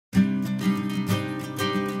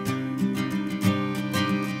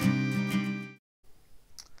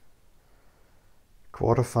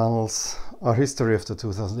Quarterfinals are history of the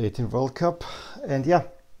 2018 World Cup, and yeah,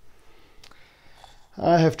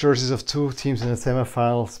 I have jerseys of two teams in the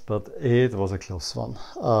semifinals, but it was a close one.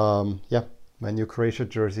 Yeah, my new Croatia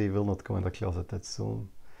jersey will not go in the closet that soon.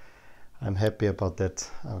 I'm happy about that.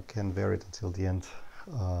 I can wear it until the end.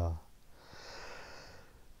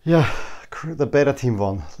 Yeah, the better team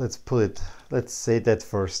won. Let's say that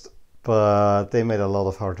first. But they made a lot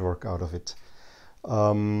of hard work out of it.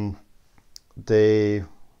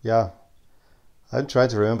 Yeah, I tried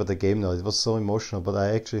to remember the game now. It was so emotional, but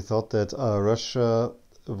I actually thought that Russia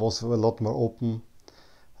was a lot more open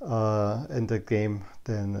in the game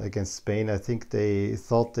than against Spain. I think they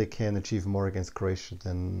thought they can achieve more against Croatia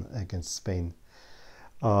than against Spain.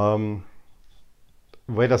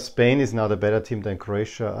 Whether Spain is now the better team than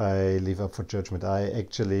Croatia, I leave up for judgment.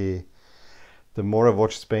 The more I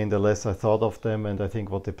watched Spain, the less I thought of them, and I think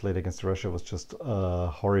what they played against Russia was just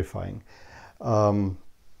horrifying.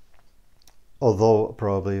 Although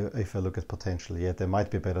probably if I look at potential, yeah, they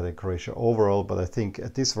might be better than Croatia overall, but I think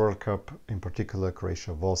at this World Cup in particular,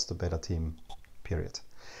 Croatia was the better team, period.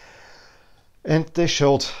 And they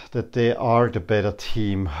showed that they are the better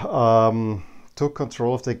team. Took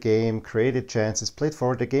control of the game, created chances, played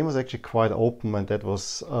forward. The game was actually quite open, and that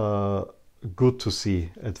was good to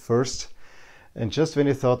see at first. And just when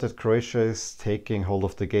you thought that Croatia is taking hold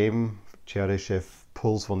of the game, Cheryshev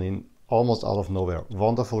pulls one in almost out of nowhere.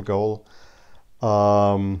 Wonderful goal.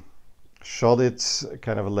 Shot it,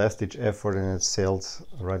 kind of a last-ditch effort, and it sailed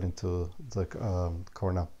right into the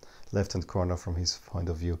corner, left-hand corner from his point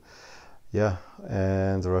of view. Yeah,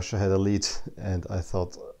 and Russia had a lead, and I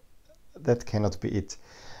thought, that cannot be it.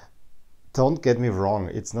 Don't get me wrong,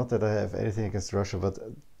 it's not that I have anything against Russia, but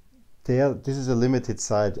this is a limited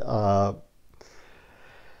side.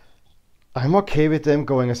 I'm okay with them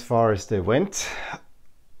going as far as they went.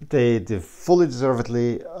 They fully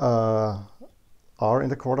deservedly are in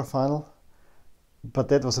the quarterfinal, but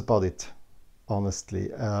that was about it,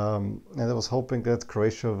 honestly. And I was hoping that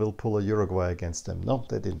Croatia will pull a Uruguay against them. No,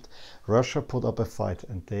 they didn't. Russia put up a fight,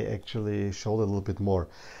 and they actually showed a little bit more.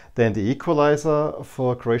 Then the equalizer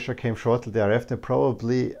for Croatia came shortly thereafter,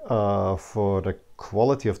 probably for the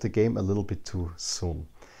quality of the game a little bit too soon.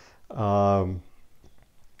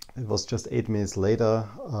 It was just 8 minutes later.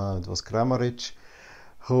 It was Kramaric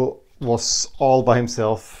who was all by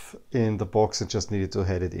himself in the box and just needed to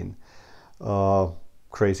head it in.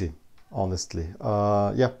 Crazy, honestly.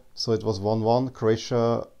 Yeah, so it was 1-1.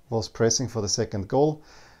 Croatia was pressing for the second goal,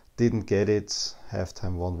 didn't get it,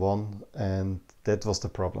 halftime 1-1, and that was the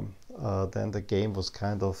problem. Then the game was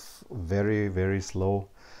kind of very, very slow,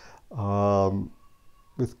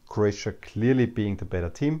 with Croatia clearly being the better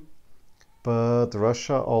team, but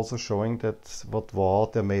Russia also showing that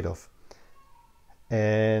what they're made of.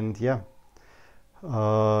 And yeah,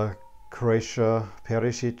 Croatia,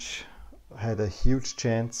 Perisic had a huge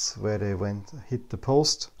chance where they hit the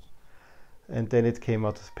post, and then it came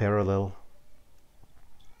out parallel,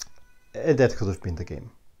 and that could have been the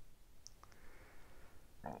game.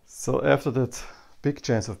 So after that big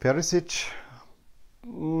chance of Perisic,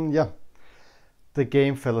 yeah, the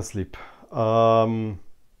game fell asleep. And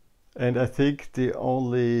I think the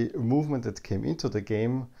only movement that came into the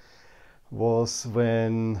game was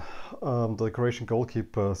when the Croatian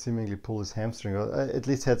goalkeeper seemingly pulled his hamstring, or at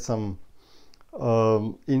least had some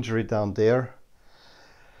injury down there.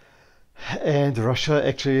 And Russia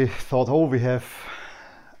actually thought, oh, we have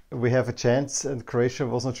a chance, and Croatia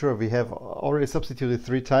was not sure. We have already substituted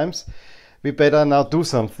 3 times. We better now do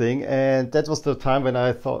something. And that was the time when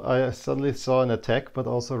I thought I suddenly saw an attack, but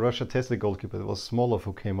also Russia tested the goalkeeper. It was Smolov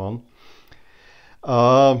who came on.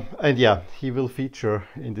 And yeah, he will feature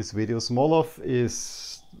in this video. Smolov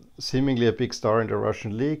is seemingly a big star in the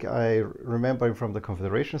Russian league. I remember him from the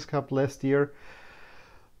Confederations Cup last year.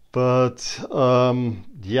 But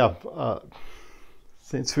yeah,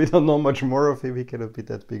 since we don't know much more of him, he cannot be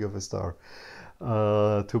that big of a star.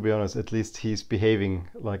 To be honest, at least he's behaving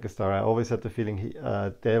like a star. I always had the feeling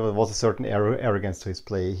there was a certain arrogance to his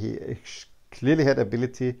play. He clearly had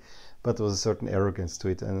ability, but there was a certain arrogance to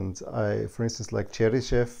it. And I, for instance, like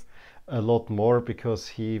Cheryshev a lot more because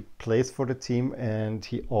he plays for the team and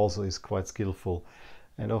he also is quite skillful.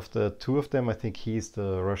 And of the two of them, I think he's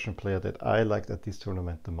the Russian player that I liked at this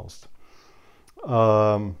tournament the most.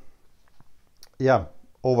 Yeah,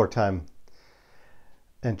 overtime.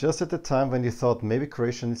 And just at the time when you thought maybe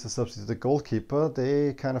Croatia needs to substitute the goalkeeper,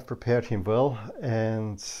 they kind of prepared him well,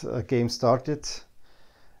 and a game started,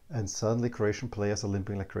 and suddenly Croatian players are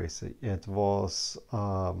limping like crazy. It was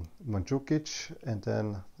Mandzukic, and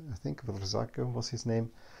then I think Vrsaljko was his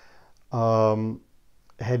name.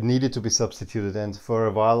 had needed to be substituted, and for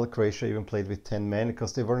a while Croatia even played with 10 men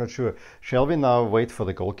because they were not sure, shall we now wait for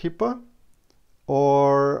the goalkeeper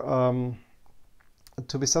or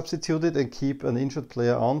to be substituted and keep an injured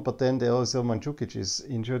player on, but then they also Mandzukic is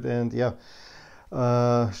injured, and yeah,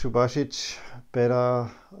 Subasic better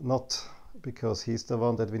not, because he's the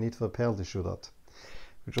one that we need for a penalty shootout,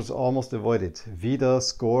 which was almost avoided. Vida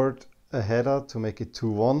scored a header to make it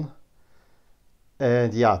 2-1.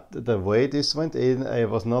 And yeah, the way this went in, it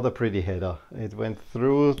was not a pretty header. It went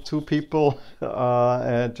through two people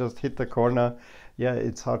and just hit the corner. Yeah,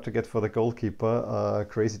 it's hard to get for the goalkeeper.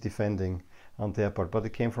 Crazy defending on their part, but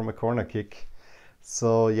it came from a corner kick.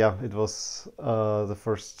 So yeah, it was the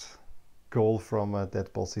first goal from a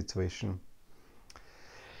dead ball situation.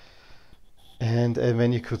 And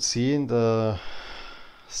when you could see in the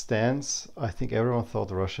stands, I think everyone thought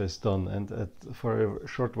Russia is done, and for a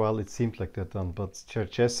short while it seemed like they're done. But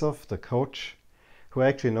Cherchesov, the coach, who I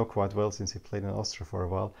actually know quite well since he played in Austria for a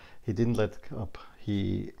while, he didn't let up.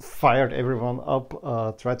 He fired everyone up,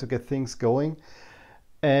 tried to get things going.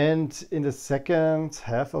 And in the second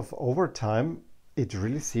half of overtime, it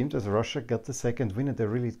really seemed as Russia got the second win, and they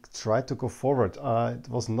really tried to go forward. It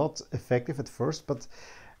was not effective at first, but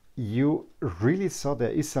you really saw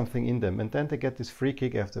there is something in them. And then they get this free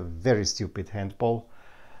kick after a very stupid handball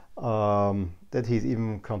that he's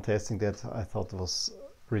even contesting, that I thought was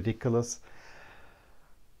ridiculous.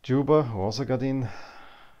 Juba, who also got in,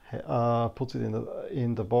 puts it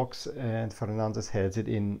in the box, and Fernandez heads it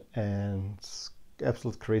in, and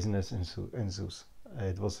absolute craziness ensues.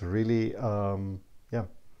 It was really, yeah.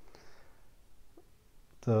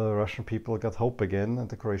 The Russian people got hope again, and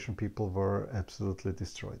the Croatian people were absolutely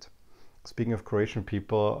destroyed. Speaking of Croatian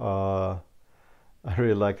people, I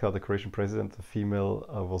really like how the Croatian president, the female,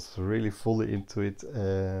 was really fully into it,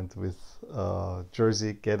 and with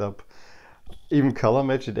jersey, get up, even color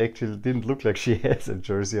match. It actually didn't look like she has a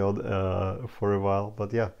jersey on for a while,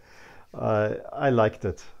 but yeah, I liked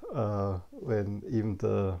it when even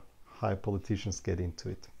the high politicians get into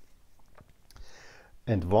it.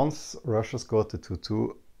 And once Russia scored the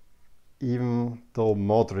 2-2, even though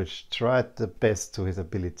Modric tried the best to his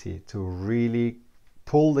ability to really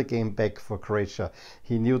pull the game back for Croatia,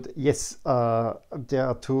 he knew that, yes, there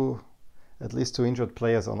are at least two injured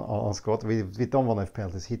players on squad. We don't want to have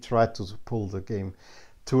penalties. He tried to pull the game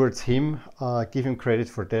towards him, give him credit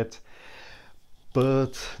for that.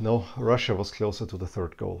 But no, Russia was closer to the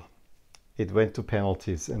third goal. It went to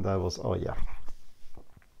penalties, and I was, oh yeah.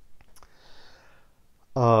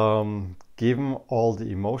 Given all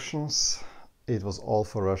the emotions, it was all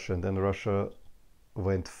for Russia, and then Russia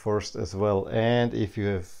went first as well. And if you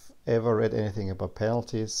have ever read anything about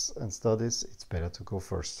penalties and studies, it's better to go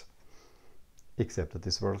first, except at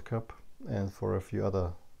this World Cup and for a few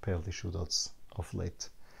other penalty shootouts of late.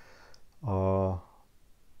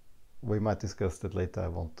 We might discuss that later. I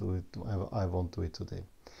won't do it today.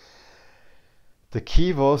 The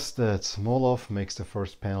key was that Smolov makes the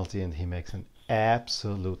first penalty, and he makes an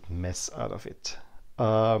absolute mess out of it.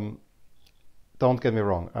 Don't get me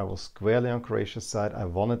wrong, I was squarely on Croatia's side. I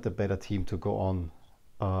wanted the better team to go on,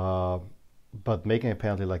 but making a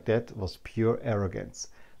penalty like that was pure arrogance.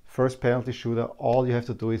 First penalty shooter, all you have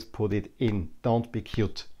to do is put it in. Don't be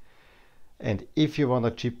cute. And if you want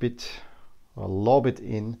to chip it or lob it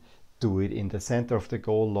in, do it in the center of the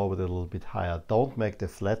goal, lob it a little bit higher. Don't make the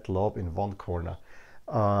flat lob in one corner.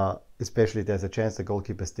 Especially there's a chance the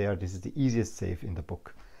goalkeeper's there. This is the easiest save in the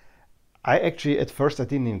book. I actually, at first, I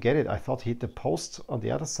didn't even get it. I thought he hit the post on the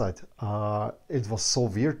other side. It was so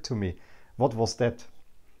weird to me. What was that?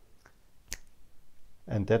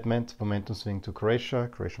 And that meant momentum swing to Croatia.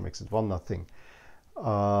 Croatia makes it 1-0.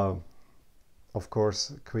 Of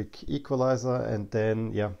course, quick equalizer, and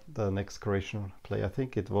then, yeah, the next Croatian play, I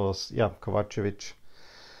think it was, yeah, Kovacevic.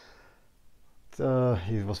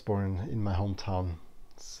 He was born in my hometown.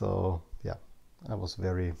 So, yeah, I was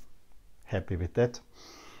very happy with that.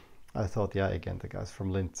 I thought, yeah, again, the guys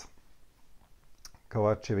from Linz.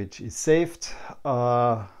 Kovacevic is saved.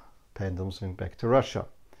 Pendulum swing back to Russia.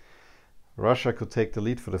 Russia could take the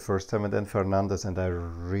lead for the first time, and then Fernandez, and I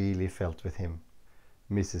really felt with him.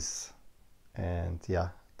 Misses. And yeah,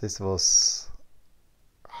 this was...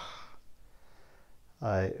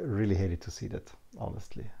 I really hated to see that,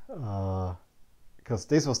 honestly. Because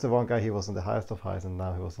this was the one guy, he was on the highest of highs, and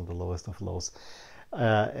now he was on the lowest of lows.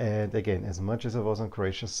 And again, as much as I was on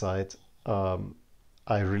Croatia's side,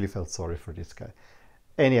 I really felt sorry for this guy.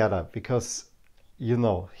 Any other, because, you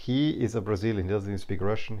know, he is a Brazilian, he doesn't even speak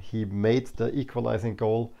Russian. He made the equalizing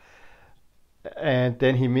goal, and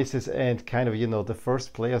then he misses, and kind of, you know, the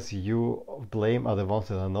first players you blame are the ones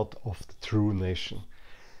that are not of the true nation.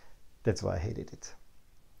 That's why I hated it.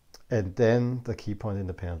 And then the key point in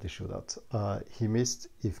the penalty shootout. He missed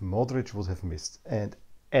if Modric would have missed. And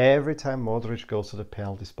every time Modric goes to the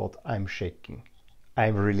penalty spot, I'm shaking. I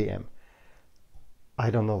really am. I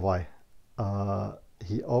don't know why.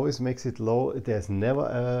 He always makes it low. There's never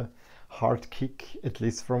a hard kick, at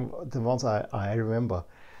least from the ones I remember.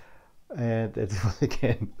 And that was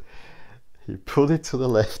again, he put it to the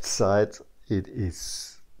left side. It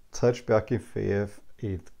is touch Berkinfeev.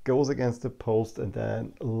 It goes against the post and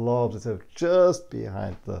then lobs itself just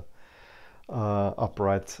behind the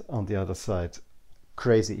upright on the other side.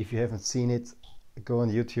 Crazy. If you haven't seen it, go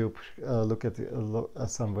on YouTube, look at it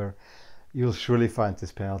somewhere. You'll surely find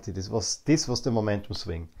this penalty. This was the momentum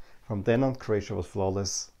swing. From then on, Croatia was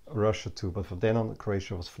flawless. Russia too, but from then on,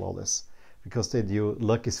 Croatia was flawless because they knew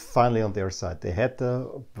luck is finally on their side. They had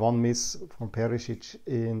the one miss from Perisic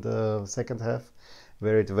in the second half,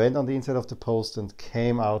 where it went on the inside of the post and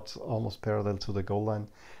came out almost parallel to the goal line.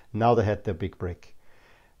 Now they had their big break.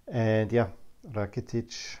 And yeah,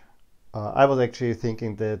 Rakitic. I was actually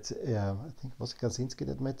thinking that I think was it Kaczynski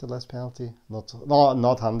that made the last penalty. Not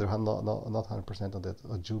 100% on that.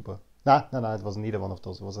 Or Juba. No, it was neither one of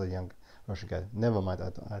those. It was a young Russian guy. Never mind.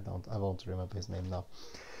 I won't remember his name now.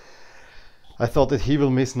 I thought that he will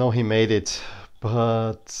miss. No, he made it.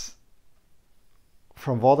 But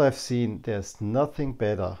from what I've seen, there's nothing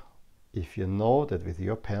better if you know that with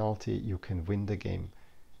your penalty you can win the game.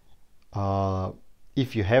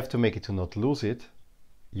 If you have to make it to not lose it,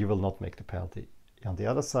 you will not make the penalty. On the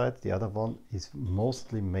other side, the other one is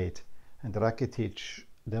mostly made. And Rakitic,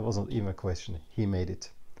 there wasn't even a question. He made it.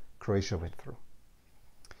 Croatia went through.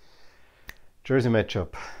 Jersey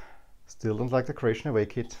matchup. Still don't like the Croatian away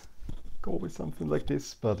kit. Go with something like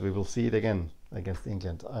this, but we will see it again against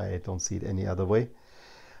England. I don't see it any other way.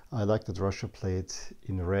 I like that Russia played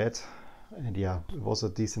in red. And yeah, it was a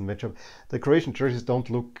decent matchup. The Croatian jerseys don't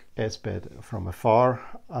look as bad from afar.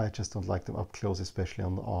 I just don't like them up close, especially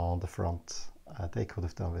on the front. They could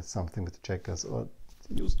have done with something with the checkers. Or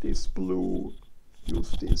use this blue.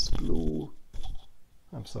 Use this blue.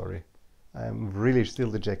 I'm sorry. I'm really still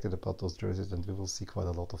dejected about those jerseys, and we will see quite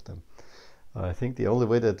a lot of them. I think the only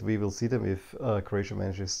way that we will see them if Croatia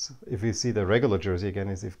manages, if we see the regular jersey again,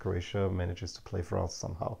 is if Croatia manages to play France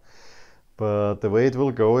somehow. But the way it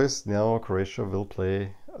will go is now Croatia will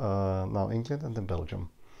play now England and then Belgium.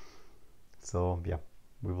 So yeah,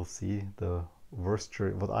 we will see the worst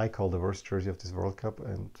jersey, what I call the worst jersey of this World Cup,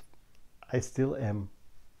 and I still am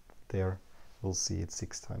there. We'll see it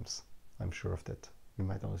 6 times. I'm sure of that. We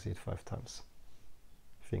might only see it 5 times.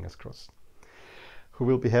 Fingers crossed. Who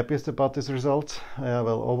will be happiest about this result?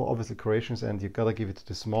 Well, obviously Croatians, and you gotta give it to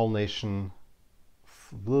the small nation.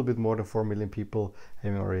 A little bit more than 4 million people,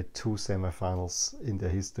 having already 2 semifinals in their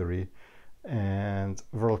history, and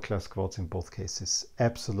world-class squads in both cases.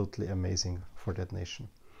 Absolutely amazing for that nation.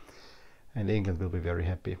 And England will be very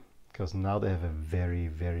happy because now they have a very,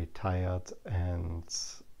 very tired and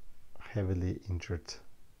heavily injured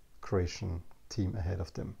Croatian team ahead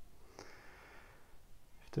of them.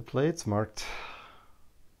 If they play it smart,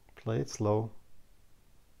 play it slow,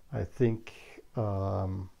 I think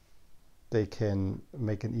they can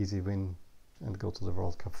make an easy win and go to the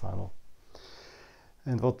World Cup final.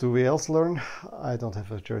 And what do we else learn? I don't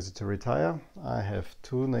have a jersey to retire. I have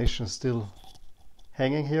 2 nations still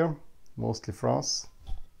hanging here, mostly France.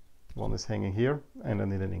 One is hanging here, and I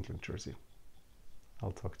need an England jersey.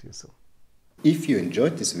 I'll talk to you soon. If you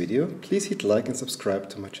enjoyed this video, please hit like and subscribe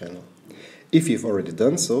to my channel. If you've already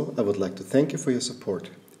done so, I would like to thank you for your support.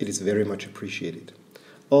 It is very much appreciated.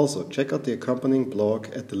 Also, check out the accompanying blog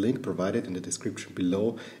at the link provided in the description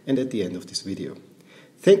below and at the end of this video.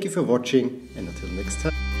 Thank you for watching, and until next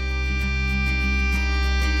time.